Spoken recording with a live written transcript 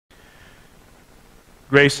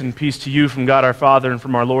Grace and peace to you from God our Father and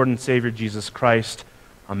from our Lord and Savior Jesus Christ.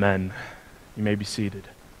 Amen. You may be seated.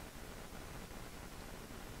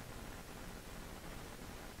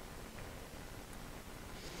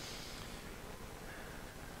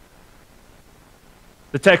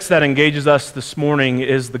 The text that engages us this morning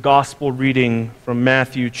is the gospel reading from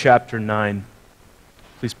Matthew chapter 9.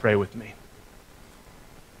 Please pray with me.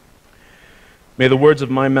 May the words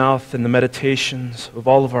of my mouth and the meditations of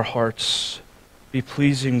all of our hearts be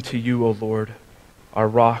pleasing to you, O Lord, our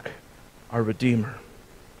rock, our Redeemer.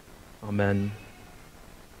 Amen.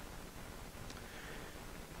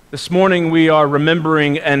 This morning we are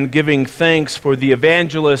remembering and giving thanks for the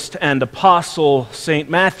evangelist and apostle St.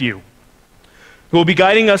 Matthew, who will be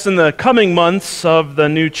guiding us in the coming months of the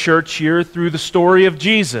new church year through the story of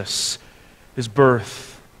Jesus, his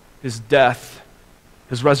birth, his death,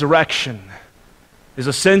 his resurrection, his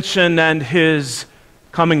ascension, and his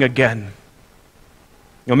coming again.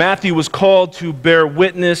 Matthew was called to bear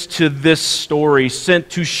witness to this story,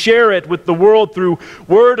 sent to share it with the world through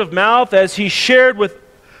word of mouth as he shared with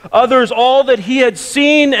others all that he had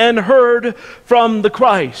seen and heard from the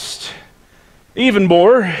Christ. Even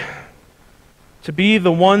more, to be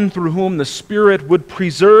the one through whom the Spirit would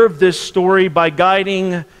preserve this story by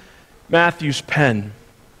guiding Matthew's pen.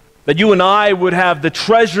 That you and I would have the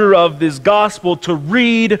treasure of this gospel to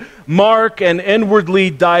read, mark, and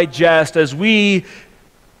inwardly digest as we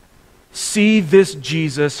see this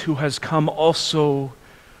Jesus who has come also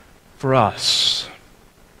for us.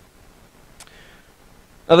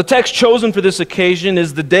 Now, the text chosen for this occasion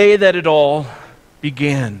is the day that it all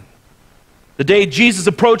began. The day Jesus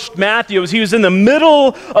approached Matthew as he was in the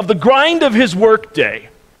middle of the grind of his workday,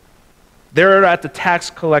 there at the tax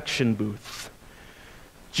collection booth.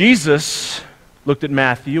 Jesus looked at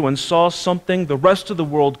Matthew and saw something the rest of the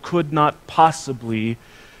world could not possibly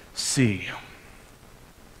see.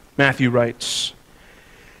 Matthew writes,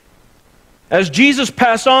 "As Jesus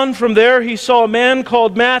passed on from there, he saw a man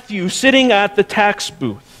called Matthew sitting at the tax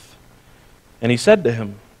booth. And he said to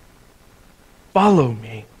him, 'Follow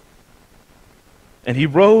me.' And he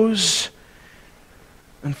rose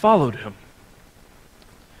and followed him."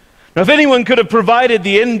 Now, if anyone could have provided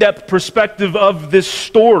the in-depth perspective of this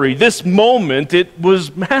story, this moment, it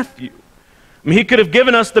was Matthew. He could have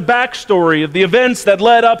given us the backstory of the events that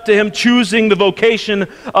led up to him choosing the vocation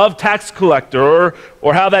of tax collector,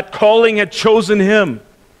 or how that calling had chosen him.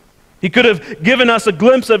 He could have given us a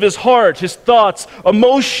glimpse of his heart, his thoughts,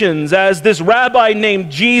 emotions, as this rabbi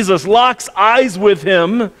named Jesus locks eyes with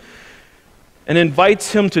him and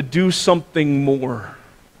invites him to do something more.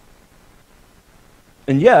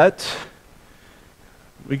 And yet,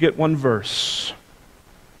 we get one verse.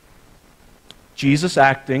 Jesus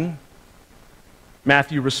acting,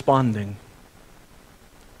 Matthew responding.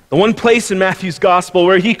 The one place in Matthew's gospel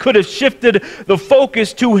where he could have shifted the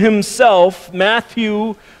focus to himself,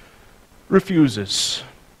 Matthew refuses.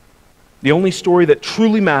 The only story that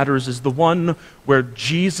truly matters is the one where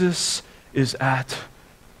Jesus is at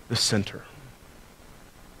the center.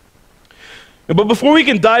 But before we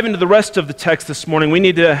can dive into the rest of the text this morning, we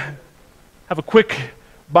need to have a quick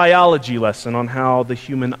biology lesson on how the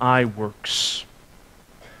human eye works.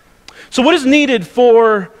 So what is needed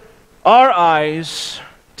for our eyes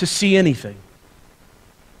to see anything?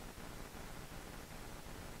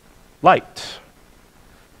 Light,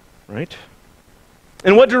 right?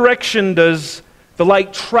 In what direction does the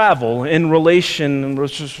light travel in relation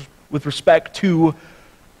with respect to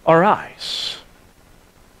our eyes?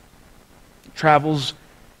 It travels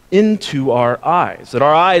into our eyes. That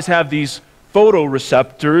our eyes have these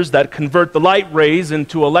photoreceptors that convert the light rays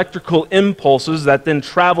into electrical impulses that then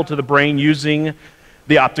travel to the brain using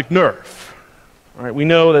the optic nerve. All right, we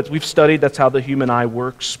know that we've studied that's how the human eye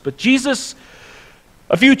works. But Jesus,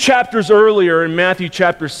 a few chapters earlier in Matthew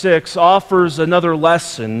chapter 6, offers another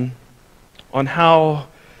lesson on how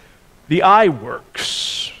the eye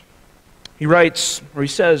works. He writes, or he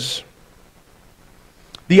says,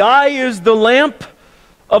 "The eye is the lamp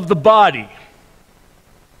of the body.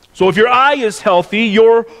 So if your eye is healthy,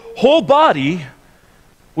 your whole body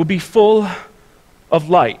will be full of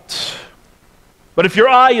light. But if your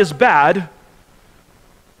eye is bad,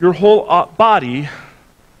 your whole body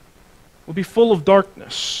will be full of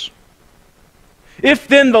darkness. If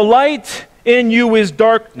then the light in you is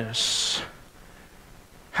darkness,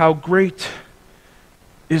 how great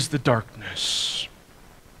is the darkness?"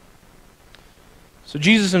 So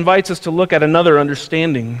Jesus invites us to look at another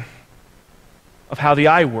understanding of how the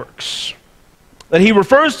eye works. That he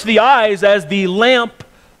refers to the eyes as the lamp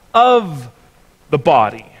of the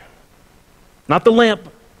body, not the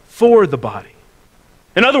lamp for the body.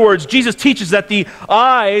 In other words, Jesus teaches that the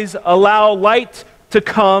eyes allow light to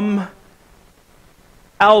come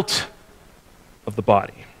out of the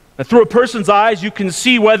body. And through a person's eyes, you can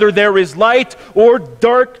see whether there is light or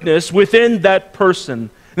darkness within that person.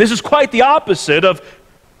 And this is quite the opposite of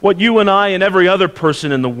what you and I and every other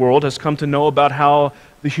person in the world has come to know about how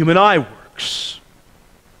the human eye works.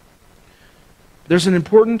 There's an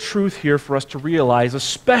important truth here for us to realize,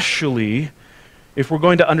 especially if we're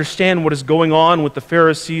going to understand what is going on with the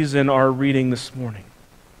Pharisees in our reading this morning.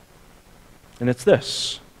 And it's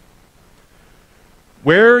this: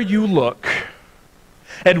 where you look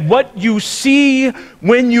and what you see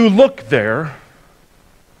when you look there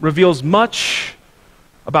reveals much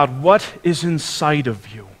about what is inside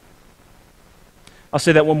of you. I'll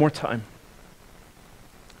say that one more time.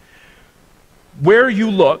 Where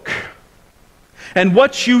you look and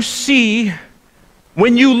what you see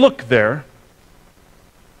when you look there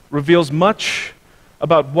reveals much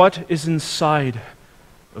about what is inside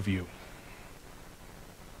of you.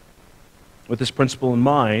 With this principle in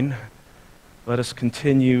mind, let us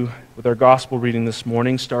continue with our gospel reading this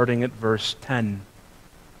morning, starting at verse 10.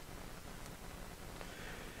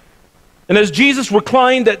 And as Jesus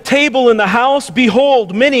reclined at table in the house,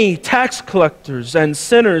 behold, many tax collectors and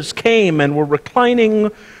sinners came and were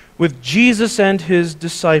reclining with Jesus and his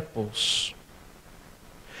disciples.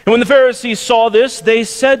 And when the Pharisees saw this, they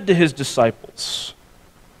said to his disciples,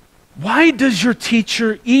 "Why does your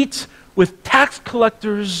teacher eat with tax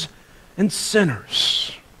collectors and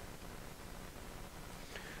sinners?"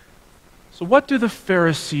 So what do the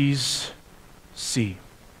Pharisees see?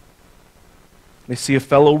 They see a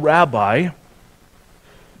fellow rabbi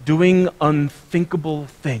doing unthinkable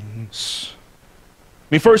things.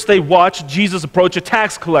 I mean, first they watch Jesus approach a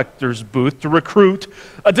tax collector's booth to recruit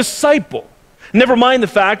a disciple. Never mind the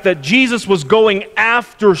fact that Jesus was going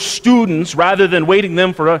after students rather than waiting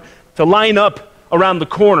them to line up around the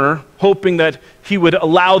corner, hoping that he would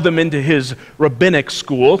allow them into his rabbinic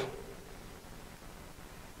school.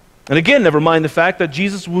 And again, never mind the fact that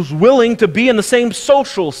Jesus was willing to be in the same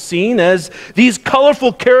social scene as these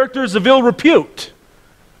colorful characters of ill repute.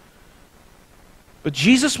 But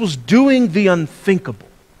Jesus was doing the unthinkable.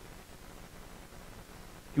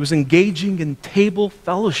 He was engaging in table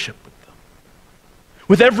fellowship with them.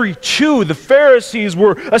 With every chew, the Pharisees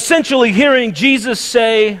were essentially hearing Jesus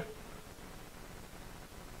say,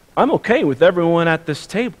 "I'm okay with everyone at this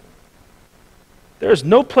table. There is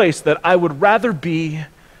no place that I would rather be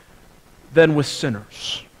than with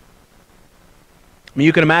sinners." I mean,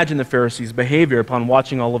 you can imagine the Pharisees' behavior upon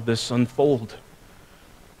watching all of this unfold.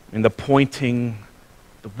 I mean, the pointing,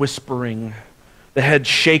 the whispering, the head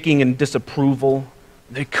shaking in disapproval.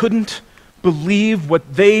 They couldn't believe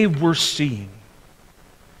what they were seeing.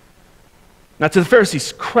 Now, to the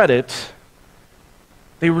Pharisees' credit,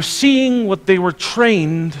 they were seeing what they were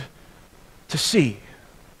trained to see.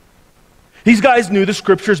 These guys knew the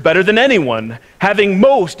Scriptures better than anyone, having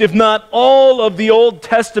most, if not all, of the Old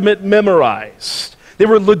Testament memorized. They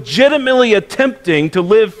were legitimately attempting to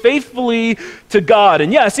live faithfully to God.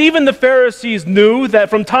 And yes, even the Pharisees knew that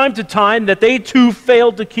from time to time that they too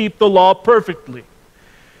failed to keep the law perfectly.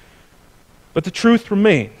 But the truth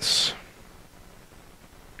remains.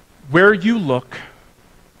 Where you look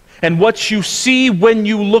and what you see when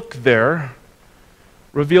you look there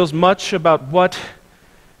reveals much about what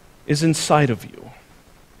is inside of you.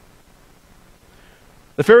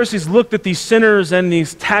 The Pharisees looked at these sinners and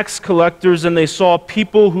these tax collectors, and they saw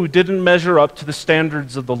people who didn't measure up to the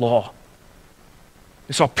standards of the law.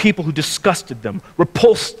 They saw people who disgusted them,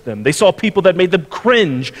 repulsed them. They saw people that made them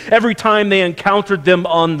cringe every time they encountered them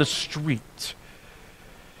on the street.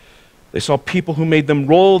 They saw people who made them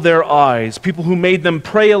roll their eyes, people who made them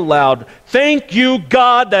pray aloud, "Thank you,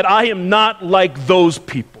 God, that I am not like those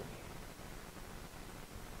people."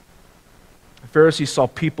 The Pharisees saw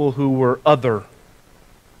people who were other,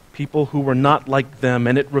 people who were not like them,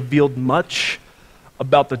 and it revealed much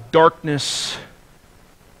about the darkness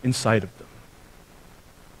inside of them.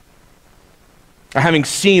 Having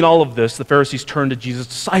seen all of this, the Pharisees turned to Jesus'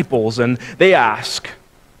 disciples and they ask,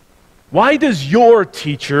 "Why does your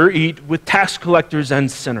teacher eat with tax collectors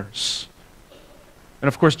and sinners?" And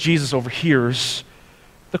of course, Jesus overhears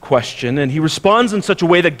the question, and he responds in such a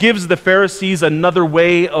way that gives the Pharisees another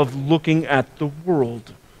way of looking at the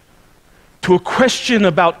world. To a question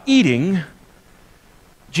about eating,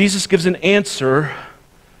 Jesus gives an answer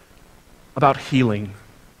about healing.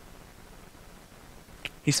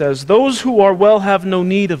 He says, "Those who are well have no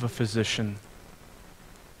need of a physician,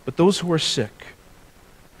 but those who are sick.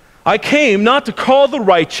 I came not to call the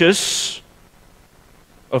righteous,"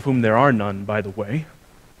 of whom there are none, by the way,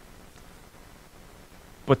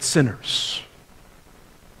 but sinners.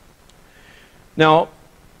 Now,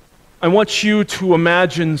 I want you to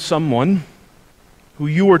imagine someone who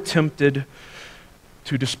you are tempted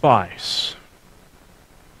to despise.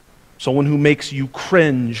 Someone who makes you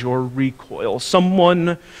cringe or recoil.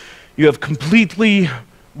 Someone you have completely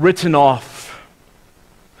written off.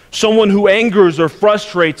 Someone who angers or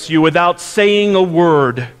frustrates you without saying a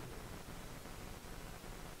word.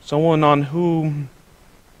 Someone on whom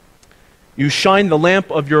you shine the lamp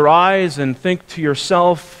of your eyes and think to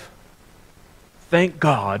yourself, thank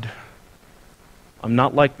God I'm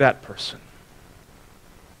not like that person.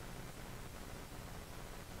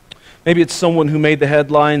 Maybe it's someone who made the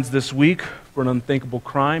headlines this week for an unthinkable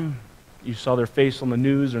crime. You saw their face on the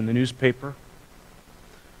news or in the newspaper.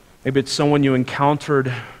 Maybe it's someone you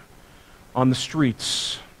encountered on the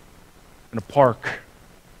streets, in a park.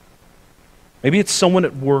 Maybe it's someone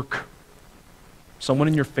at work, someone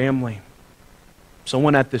in your family,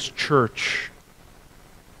 someone at this church.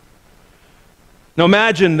 Now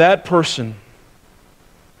imagine that person,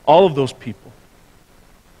 all of those people,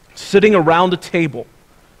 sitting around a table,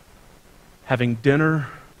 having dinner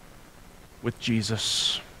with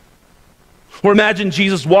Jesus. Or imagine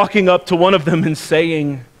Jesus walking up to one of them and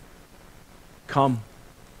saying, "Come,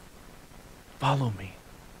 follow me."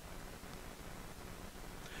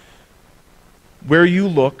 Where you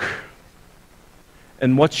look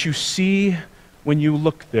and what you see when you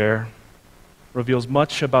look there reveals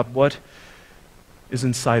much about what is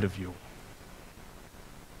inside of you.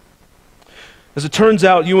 As it turns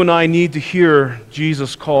out, you and I need to hear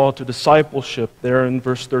Jesus' call to discipleship there in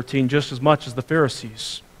verse 13 just as much as the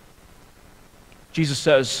Pharisees. Jesus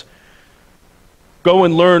says, "Go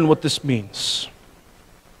and learn what this means.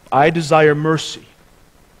 I desire mercy,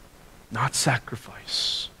 not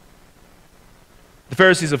sacrifice." The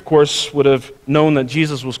Pharisees, of course, would have known that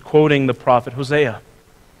Jesus was quoting the prophet Hosea.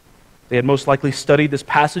 They had most likely studied this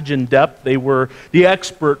passage in depth. They were the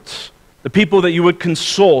experts, the people that you would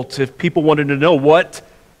consult if people wanted to know what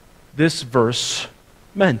this verse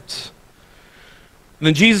meant. And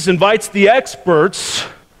then Jesus invites the experts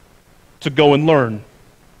to go and learn.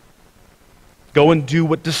 Go and do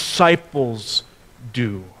what disciples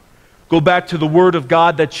do. Go back to the Word of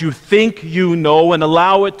God that you think you know and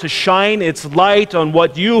allow it to shine its light on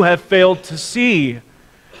what you have failed to see.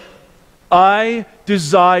 I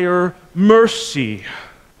desire mercy,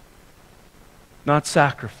 not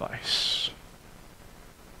sacrifice.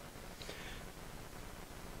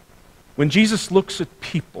 When Jesus looks at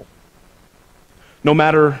people, no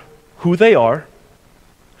matter who they are,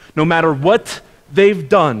 no matter what they've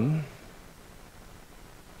done,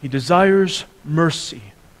 He desires mercy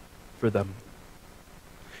for them.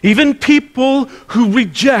 Even people who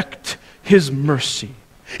reject His mercy,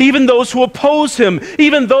 even those who oppose Him,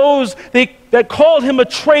 even those that called Him a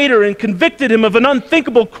traitor and convicted Him of an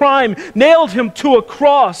unthinkable crime, nailed Him to a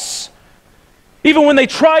cross, even when they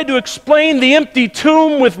tried to explain the empty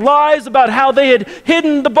tomb with lies about how they had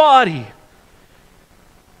hidden the body,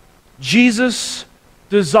 Jesus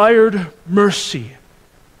desired mercy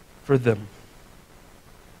for them.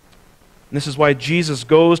 And this is why Jesus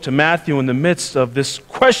goes to Matthew in the midst of this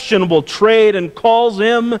questionable trade and calls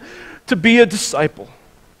him to be a disciple.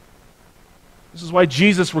 This is why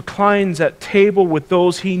Jesus reclines at table with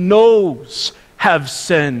those he knows have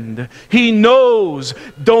sinned. He knows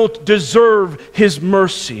don't deserve His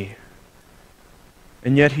mercy.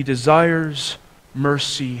 And yet He desires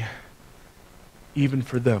mercy even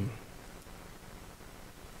for them.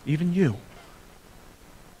 Even you.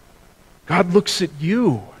 God looks at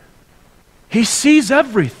you. He sees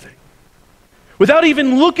everything. Without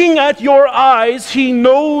even looking at your eyes, He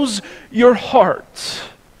knows your heart.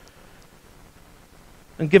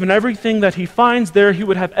 And given everything that He finds there, He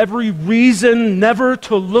would have every reason never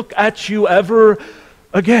to look at you ever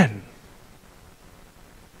again.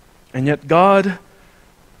 And yet God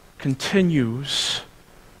continues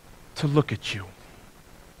to look at you.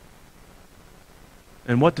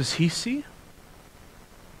 And what does He see?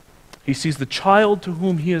 He sees the child to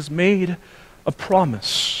whom He has made a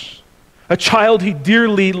promise. A child He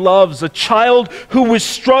dearly loves. A child who was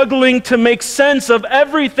struggling to make sense of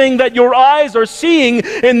everything that your eyes are seeing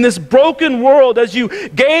in this broken world as you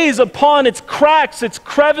gaze upon its cracks, its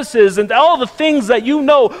crevices, and all the things that you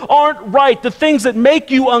know aren't right, the things that make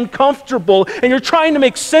you uncomfortable, and you're trying to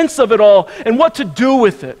make sense of it all and what to do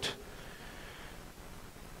with it.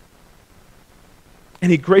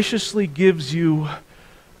 And He graciously gives you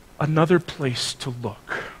another place to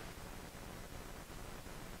look.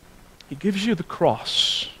 He gives you the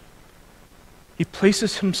cross. He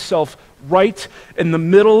places Himself right in the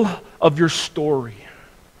middle of your story.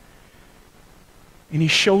 And he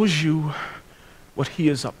shows you what he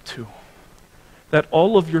is up to. That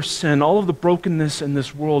all of your sin, all of the brokenness in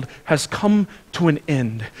this world has come to an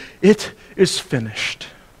end. It is finished.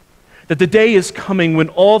 That the day is coming when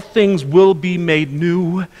all things will be made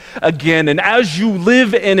new again. And as you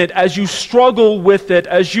live in it, as you struggle with it,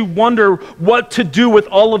 as you wonder what to do with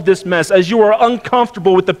all of this mess, as you are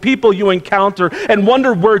uncomfortable with the people you encounter and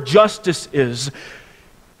wonder where justice is,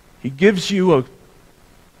 he gives you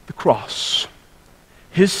the cross,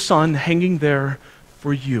 his son hanging there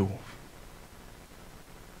for you.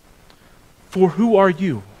 For who are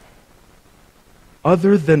you,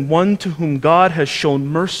 other than one to whom God has shown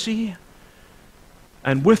mercy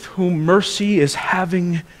and with whom mercy is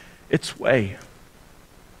having its way?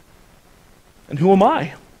 And who am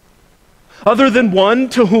I? Other than one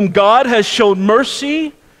to whom God has shown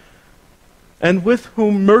mercy and with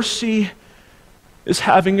whom mercy is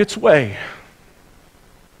having its way.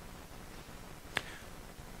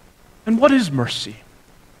 And what is mercy?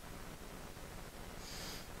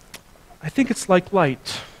 I think it's like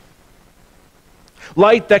light.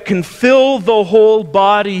 Light that can fill the whole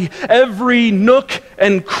body, every nook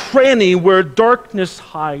and cranny where darkness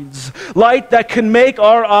hides. Light that can make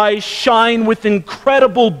our eyes shine with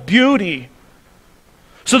incredible beauty.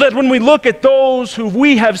 So that when we look at those who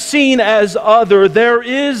we have seen as other, there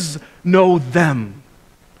is no them.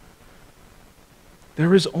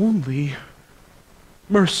 There is only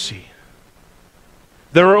mercy.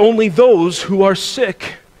 There are only those who are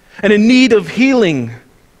sick and in need of healing,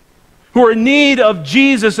 who are in need of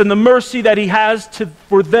Jesus and the mercy that he has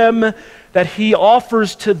for them, that he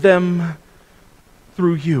offers to them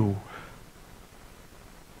through you.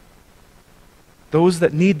 Those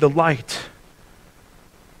that need the light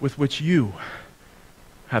with which you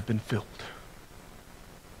have been filled.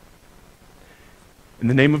 In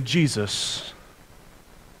the name of Jesus,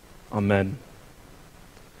 amen.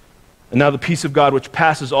 And now the peace of God, which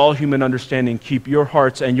passes all human understanding, keep your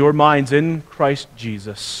hearts and your minds in Christ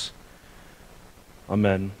Jesus.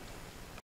 Amen.